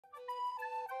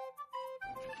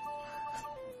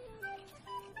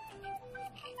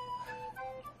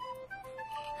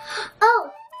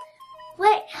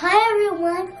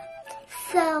everyone.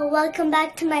 So welcome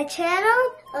back to my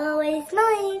channel,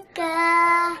 alwaysMel.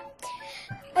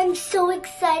 I'm so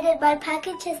excited. My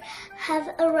packages have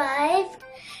arrived,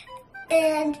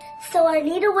 and so I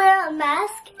need to wear a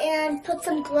mask and put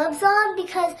some gloves on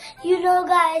because you know,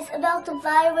 guys, about the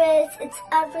virus. It's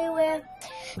everywhere.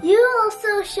 You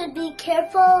also should be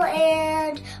careful,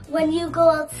 and when you go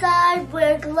outside,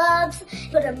 wear gloves,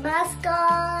 put a mask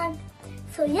on.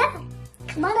 So yeah,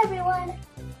 come on everyone.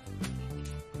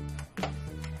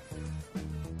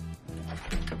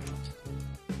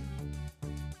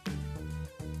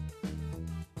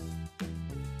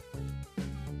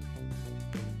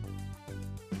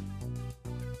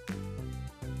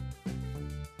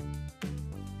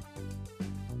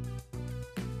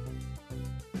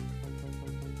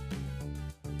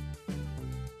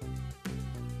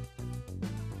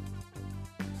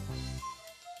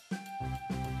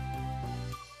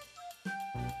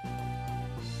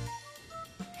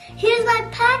 Here's my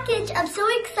package. I'm so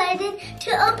excited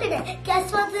to open it.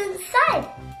 Guess what's inside?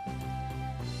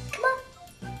 Come on.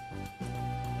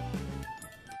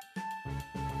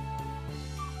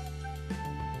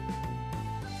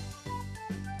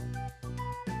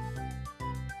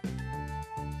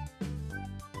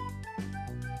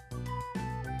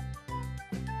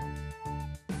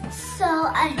 So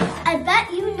I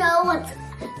bet you know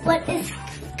what is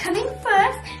coming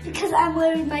first because I'm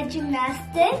wearing my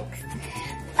gymnastics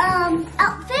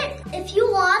outfit. If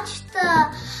you watched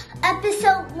the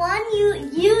episode 1,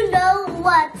 you know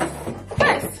what's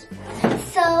first.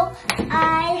 So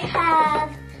I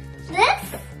have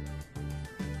this.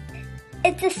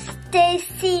 It's a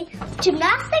Stacy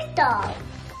gymnastic doll.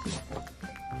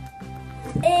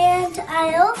 And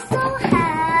I also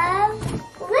have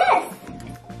this.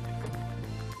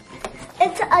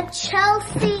 It's a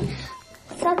Chelsea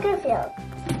soccer field.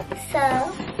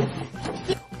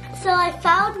 So I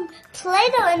found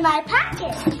Play-Doh in my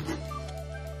package.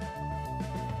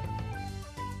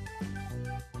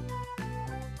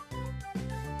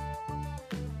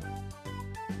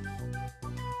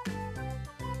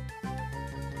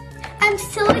 I'm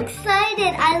so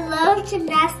excited. I love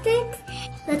gymnastics.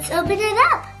 Let's open it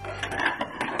up.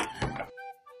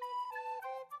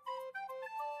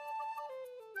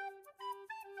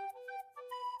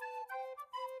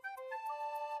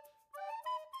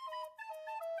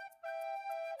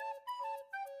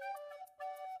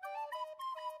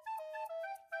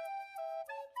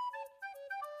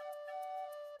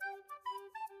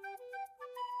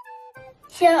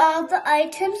 Here are all the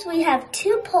items. We have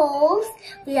 2 poles,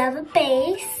 we have a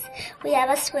base, we have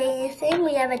a swinging thing,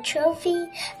 we have a trophy,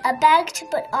 a bag to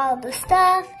put all the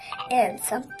stuff, and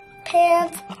some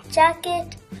pants,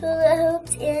 jacket, hula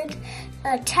hoops, and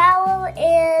a towel,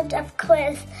 and of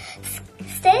course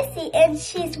Stacy, and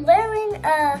she's wearing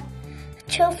a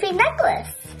trophy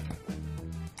necklace.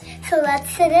 So let's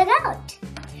set it out.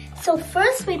 So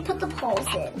first we put the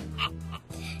poles in.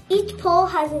 Each pole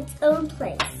has its own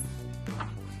place.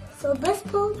 So this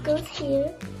pole goes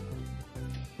here.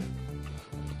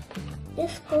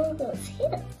 This pole goes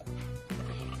here.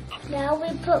 Now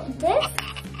we put this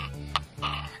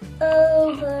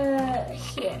over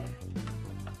here.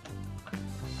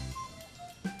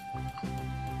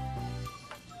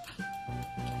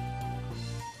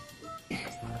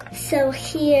 So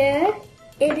here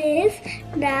it is.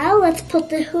 Now let's put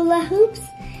the hula hoops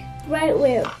right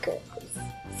where it goes.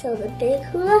 So the big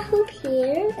hula hoop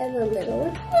here and the little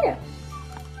one here.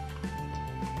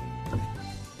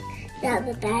 Now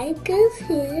the bag goes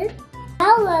here.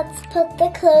 Now let's put the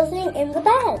clothing in the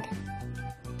bag.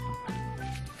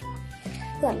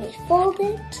 Let me fold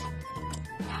it.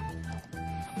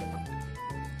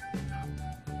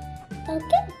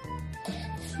 Okay.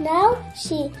 So now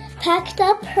she packed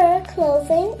up her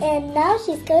clothing and now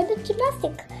she's going to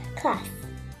gymnastics class.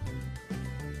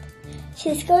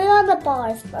 She's going on the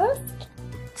bars first.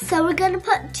 So we're going to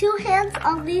put 2 hands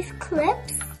on these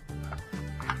clips.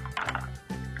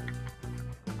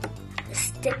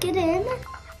 Stick it in.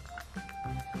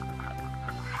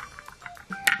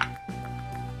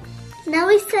 Now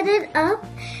we set it up,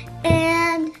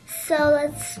 and so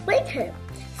let's swing her.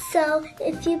 So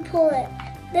if you pull it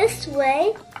this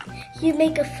way, you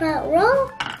make a front roll,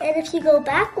 and if you go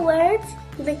backwards,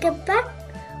 you make a back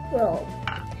roll.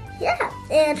 Yeah,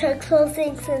 and her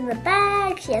clothing's in the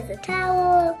bag. She has a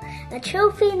towel, a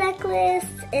trophy necklace,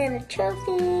 and a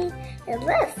trophy, and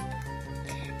this.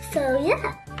 So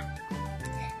yeah,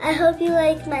 I hope you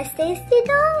like my Stacy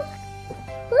doll.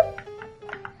 Whoop.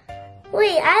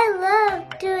 Wait, I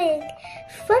love doing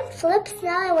front flips.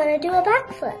 Now I want to do a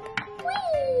back flip.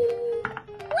 Whee!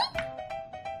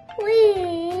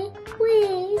 Whee!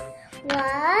 Whee! Whee! 1,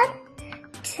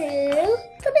 2, 3.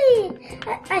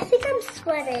 I think I'm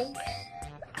sweating.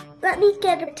 Let me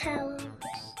get a towel.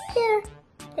 Here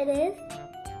it is.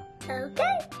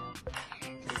 Okay.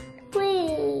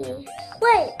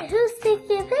 Wait, who's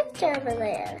taking a picture over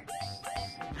there?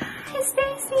 Hi,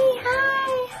 Stacy.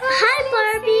 Hi. Hi,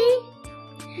 Barbie.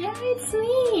 Yeah, it's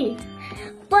me.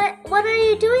 What are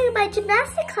you doing in my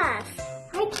gymnastics class?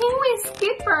 I came with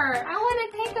Skipper. I want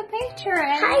to take a picture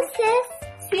and Hi, sis.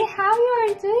 see how you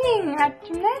are doing at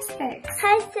gymnastics.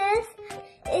 Hi, sis.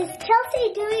 Is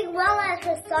Kelsey doing well at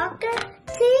her soccer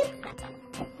team?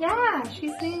 Yeah,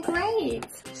 she's doing great.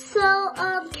 So,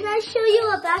 can I show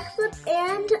you a backflip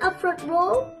and a front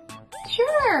roll?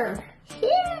 Sure.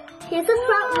 Here's a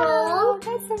front roll.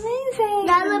 That's amazing.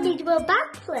 Now let me do a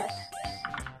backflip.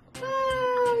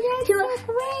 Wow, that's so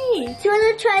great. Do you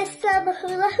want to try some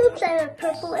hula hoops? I have a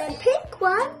purple and pink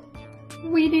one.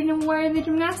 We didn't wear the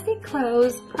gymnastic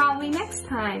clothes. Probably next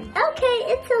time. Okay,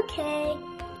 it's okay.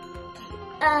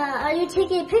 Are you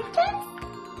taking pictures?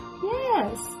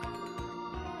 Yes.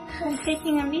 I'm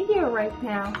taking a video right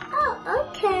now.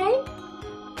 Oh, okay.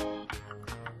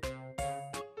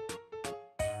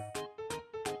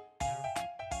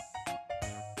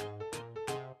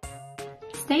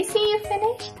 Stacy, you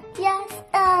finished? Yes,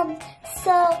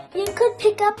 so you could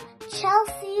pick up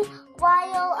Chelsea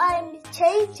while I'm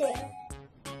changing.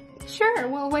 Sure,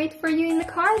 we'll wait for you in the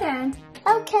car then.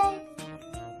 Okay.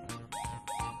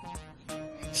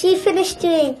 She finished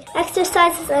doing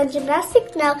exercises and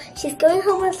gymnastics. Now she's going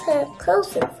home with her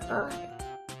clothes on.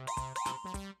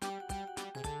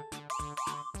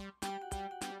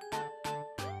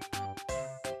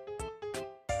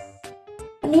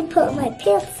 Let me put my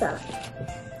pants on.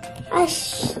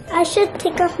 I should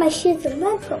take off my shoes and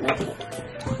then put my pants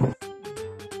on.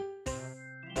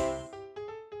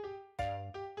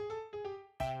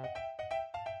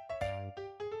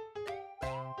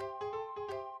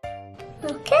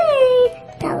 Okay,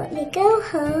 now let me go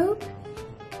home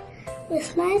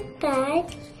with my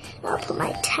bag. I'll put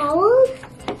my towels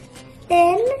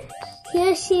in.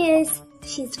 Here she is.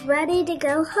 She's ready to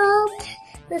go home.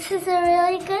 This is a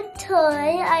really good toy.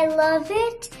 I love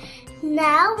it.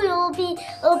 Now we will be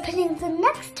opening the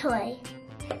next toy.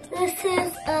 This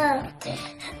is a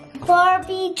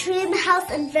Barbie Dream House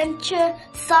Adventure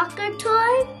soccer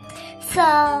toy.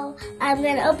 So I'm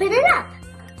going to open it up.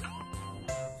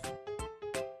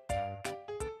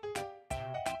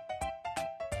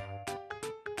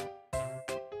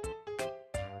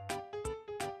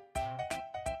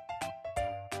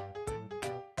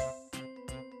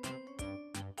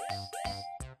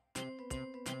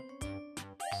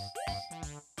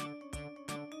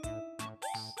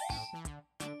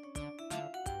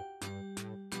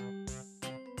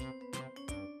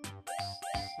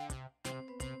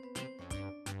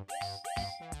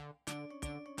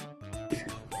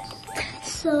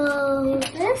 So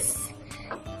this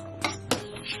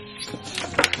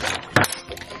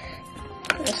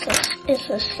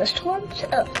is this one?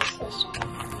 Oh, it's this one.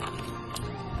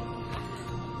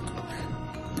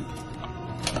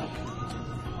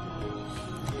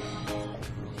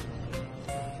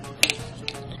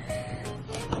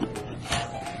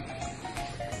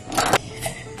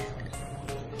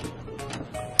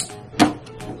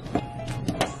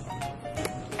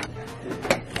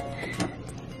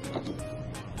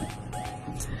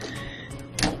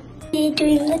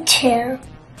 Doing the chair,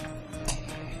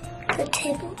 the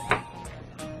table.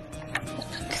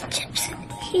 Put the chips in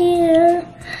here.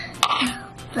 Now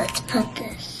let's put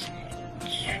this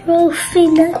trophy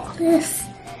necklace.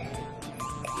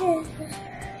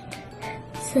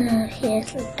 So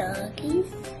here's the doggies.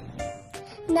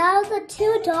 Now the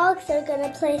two dogs are gonna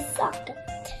play soccer.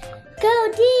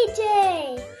 Go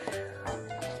DJ!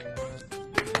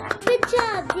 Good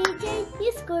job, DJ.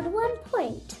 You scored 1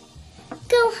 point.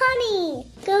 Go Honey!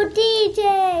 Go DJ!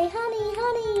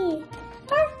 Honey!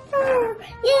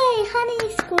 Yay! Honey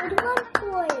scored 1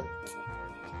 point.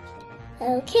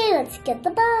 Okay, let's get the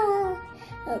ball.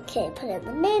 Okay, put it in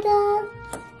the middle.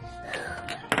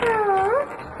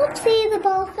 Oopsie, the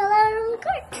ball fell out of the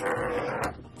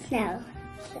court. Now,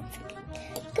 let's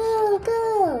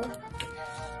go.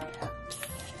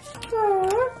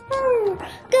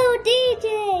 Go DJ!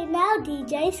 Now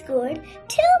DJ scored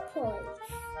 2 points.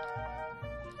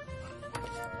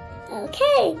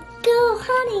 Okay, go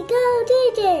Honey, go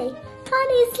DJ.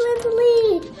 Honey's in the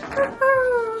lead.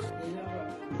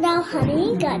 Now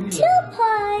Honey got 2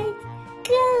 points.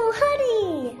 Go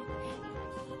Honey.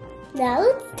 Now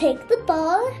let's take the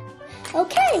ball.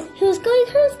 Okay, who's going?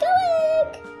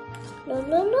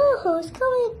 No, who's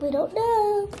going? We don't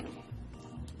know.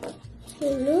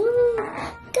 Hello.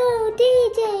 Go,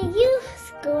 DJ! You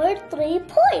scored 3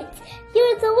 points.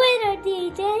 You're the winner,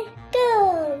 DJ.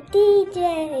 Go,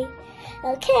 DJ!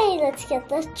 Okay, let's get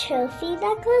the trophy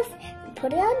necklace and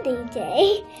put it on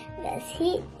DJ.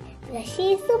 Because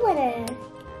she's the winner.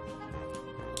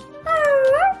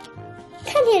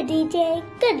 Come here, DJ.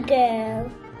 Good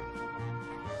girl.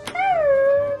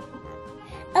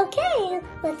 Okay,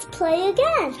 let's play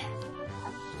again.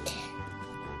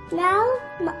 Now,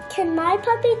 can my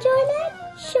puppy join in?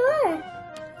 Sure.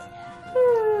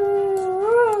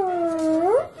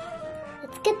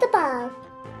 Let's get the ball.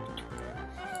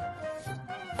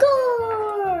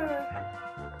 Score!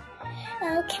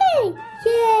 Okay,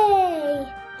 yay!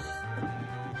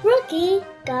 Rookie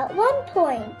got 1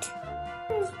 point.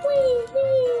 Whee,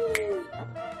 whee.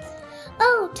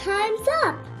 Oh, time's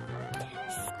up.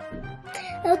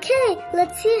 Okay,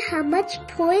 let's see how much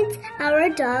points our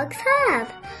dogs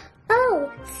have.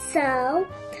 Oh, so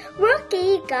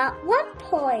Rookie got 1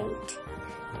 point.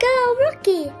 Go,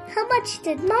 Rookie! How much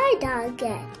did my dog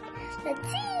get? Let's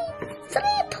see, 3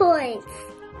 points.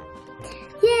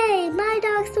 Yay, my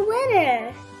dog's the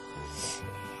winner.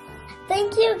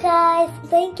 Thank you guys.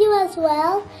 Thank you as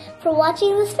well for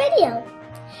watching this video.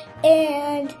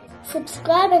 And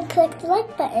subscribe and click the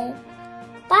like button.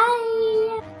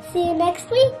 Bye. See you next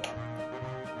week.